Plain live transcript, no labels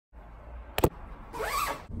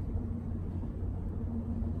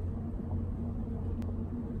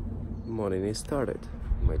Morning is started,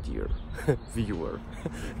 my dear viewer.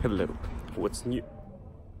 Hello, what's new?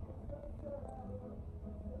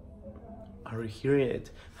 Are you hearing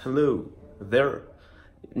it? Hello there.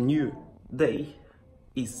 New day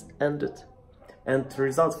is ended. And the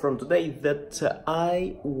results from today that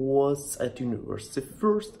I was at university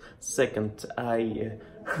first, second I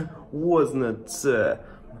was not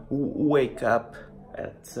wake up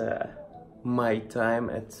at my time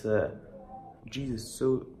at Jesus,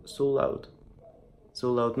 so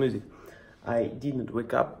loud music. I didn't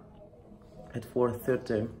wake up at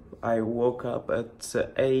 4:30. I woke up at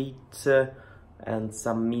 8 and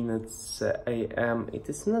some minutes a.m. It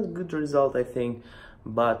is not good result, I think,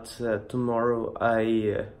 but tomorrow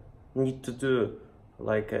I need to do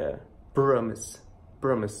like a promise.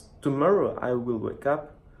 Tomorrow I will wake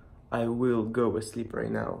up. I will go asleep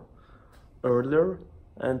right now earlier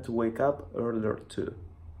and wake up earlier too.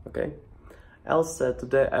 Okay. Also,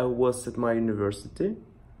 today I was at my university,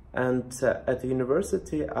 and at the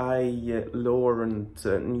university I learned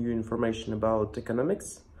new information about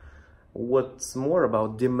economics, what's more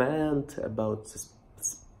about demand, about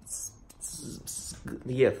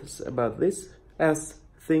yes, about this as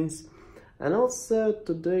things. And also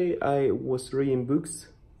today I was reading books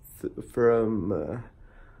from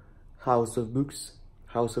House of Books.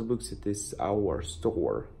 House of Books, it is our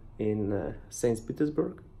store in St.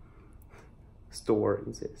 Petersburg. Store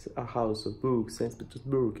in a House of Books, St.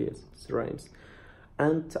 Petersburg, yes, it rhymes.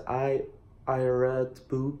 And I read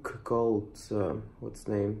book called what's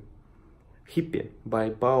the name, Hippie by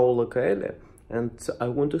Paulo Coelho, and I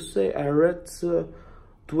want to say I read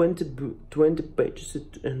 20 pages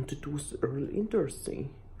and it was really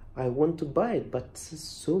interesting. I want to buy it, but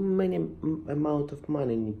so many amount of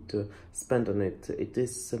money need to spend on it. It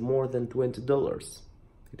is more than $20.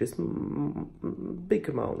 It is big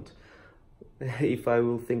amount. If I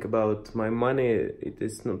will think about my money, it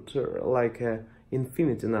is not like a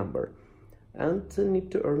infinity number, and I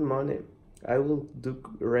need to earn money. I will do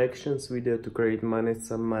reactions video to create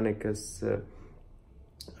some money, because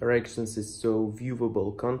reactions is so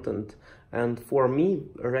viewable content, and for me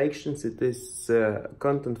reactions it is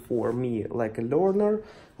content for me like a learner,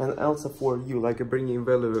 and also for you like a bringing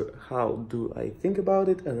value. How do I think about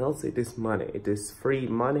it? And also it is money. It is free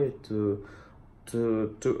money to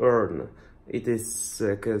earn. It is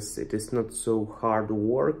because it is not so hard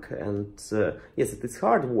work, and yes, it is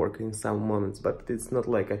hard work in some moments, but it's not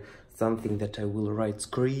like something that I will write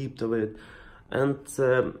script of it, and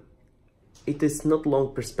it is not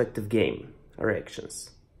long perspective game. Reactions,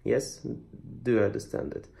 yes, do you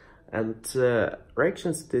understand it? And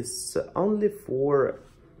reactions, it is only for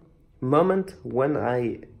moment when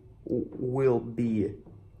I will be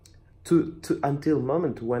until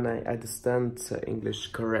moment when I understand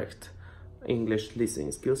English correct. English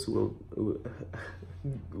listening skills will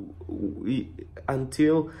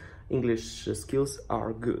until English skills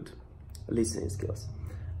are good, listening skills.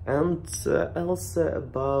 And also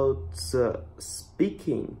about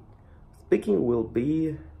speaking will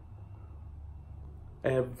be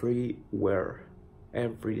everywhere,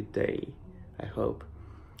 every day, I hope,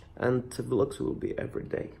 and vlogs will be every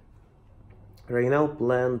day. Right now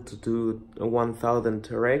plan to do 1000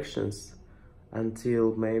 reactions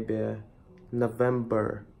until maybe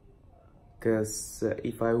November, because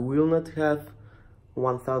if I will not have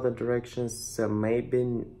 1000 directions,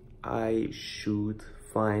 maybe I should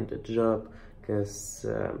find a job, because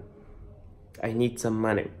I need some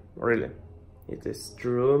money, really. It is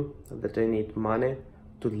true that I need money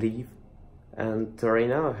to live, and right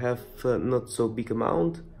now I have not so big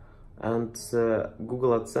amount, and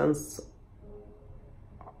Google AdSense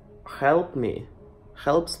helps me,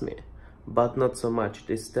 but not so much.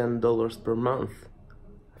 It is $10 per month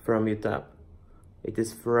from YouTube. It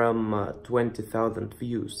is from 20,000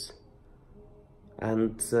 views,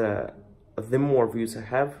 and the more views I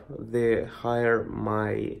have, the higher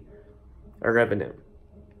my revenue.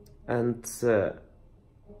 And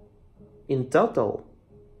in total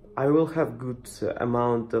I will have good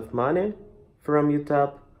amount of money from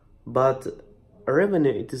YouTube, but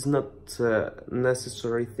revenue, it is not a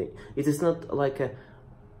necessary thing. It is not like a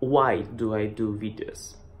why do I do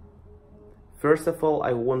videos. First of all,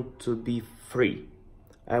 I want to be free.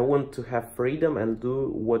 I want to have freedom and do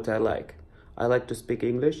what I like. I like to speak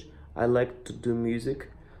English, I like to do music,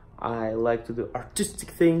 I like to do artistic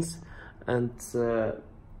things, and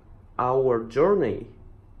our journey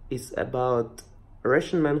is about a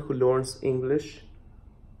Russian man who learns English,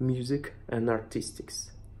 music and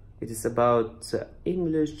artistics. It is about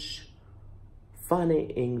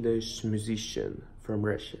funny English musician from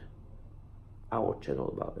Russia. Our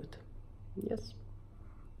channel about it. Yes.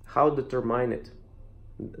 How determine it?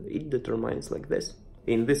 It determines like this,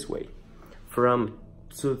 in this way. From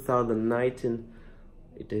 2019,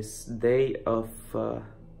 it is day of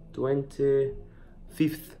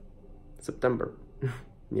 25th September.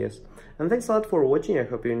 Yes. And thanks a lot for watching. I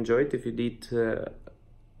hope you enjoyed. If you did,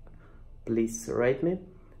 please write me.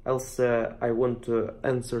 Else, I want to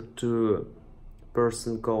answer to a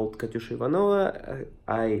person called Katyusha Ivanova.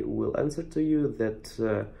 I will answer to you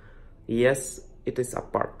that yes, it is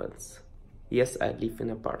apartments. Yes, I live in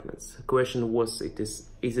apartments. The question was,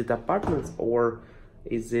 is it apartments or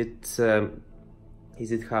is it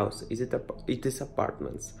house? It is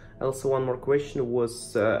apartments. Also, one more question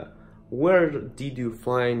was, where did you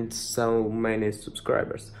find so many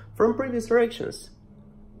subscribers? From previous reactions.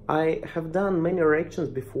 I have done many reactions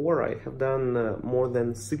before. I have done more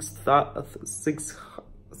than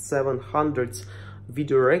 700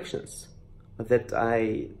 video reactions that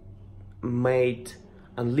I made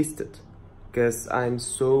unlisted, because I'm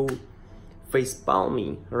so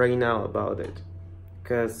facepalmy right now about it.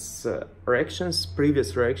 Because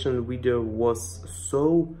previous reaction video was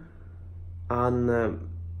so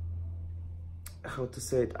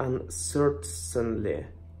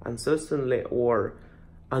uncertainly or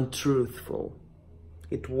untruthful.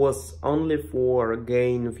 It was only for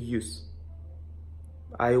gain views.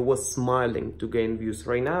 I was smiling to gain views.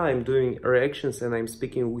 Right now I'm doing reactions and I'm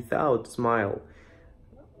speaking without smile.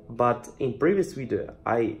 But in previous video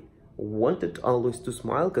I wanted always to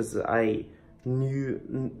smile, because I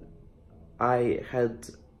knew I had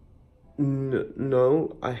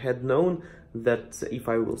known that if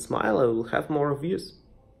I will smile I will have more views.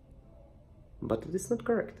 But it is not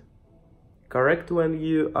correct. Correct when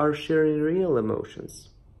you are sharing real emotions.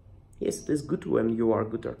 Yes, it is good when you are a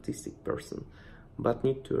good artistic person, but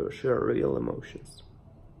need to share real emotions.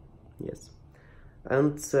 Yes.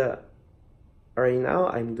 And right now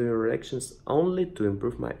I'm doing reactions only to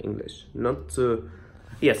improve my English, not to...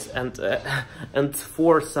 Yes, and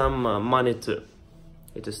for some money too.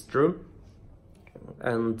 It is true.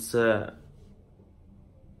 And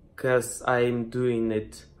because I'm doing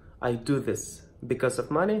it, I do this because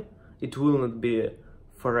of money. It will not be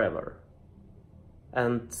forever.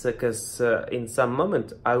 And because in some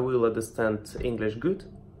moment I will understand English good,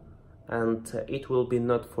 and it will be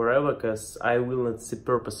not forever, because I will not see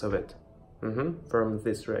purpose of it from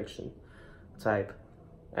this reaction type,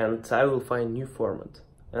 and I will find new format.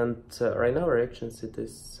 And right now reactions, it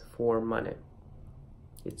is for money.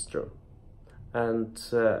 It's true. And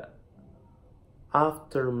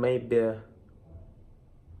after maybe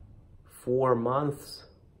 4 months,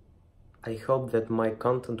 I hope that my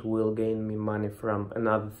content will gain me money from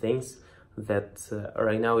another things that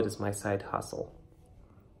right now it is my side hustle.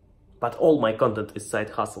 But all my content is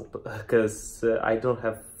side hustle, because I don't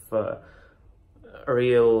have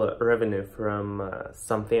real revenue from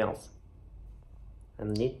something else.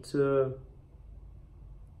 And need to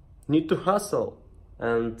hustle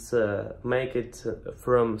and make it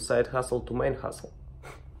from side hustle to main hustle.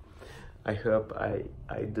 I hope I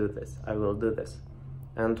do this. I will do this.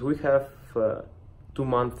 And we have 2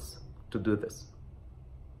 months to do this.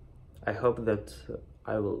 I hope that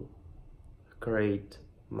I will create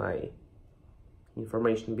my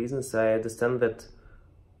information business. I understand that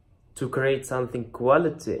to create something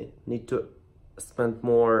quality, need to spend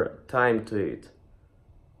more time to it.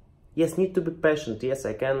 Yes, need to be patient. Yes,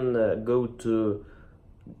 I can go to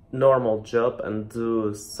normal job and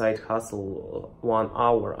do side hustle 1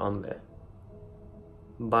 hour only.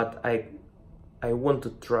 But I want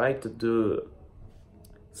to try to do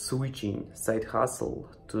switching side hustle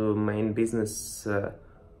to main business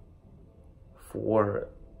for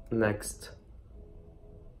next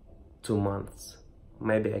 2 months.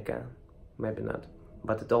 Maybe I can, maybe not.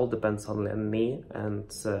 But it all depends only on me, and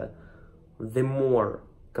the more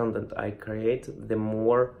content I create, the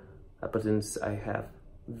more opportunities I have.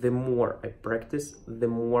 The more I practice, the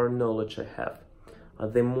more knowledge I have.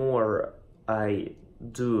 The more I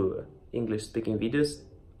do English speaking videos,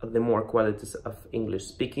 the more qualities of English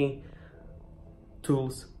speaking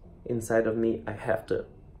tools inside of me I have to.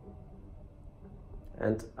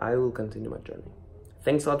 And I will continue my journey.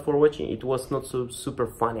 Thanks a lot for watching. It was not so super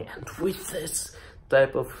funny and with this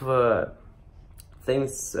type of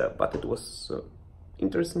things, but it was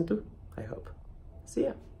interesting too, I hope. See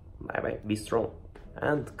ya. Bye bye. Be strong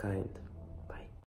and kind.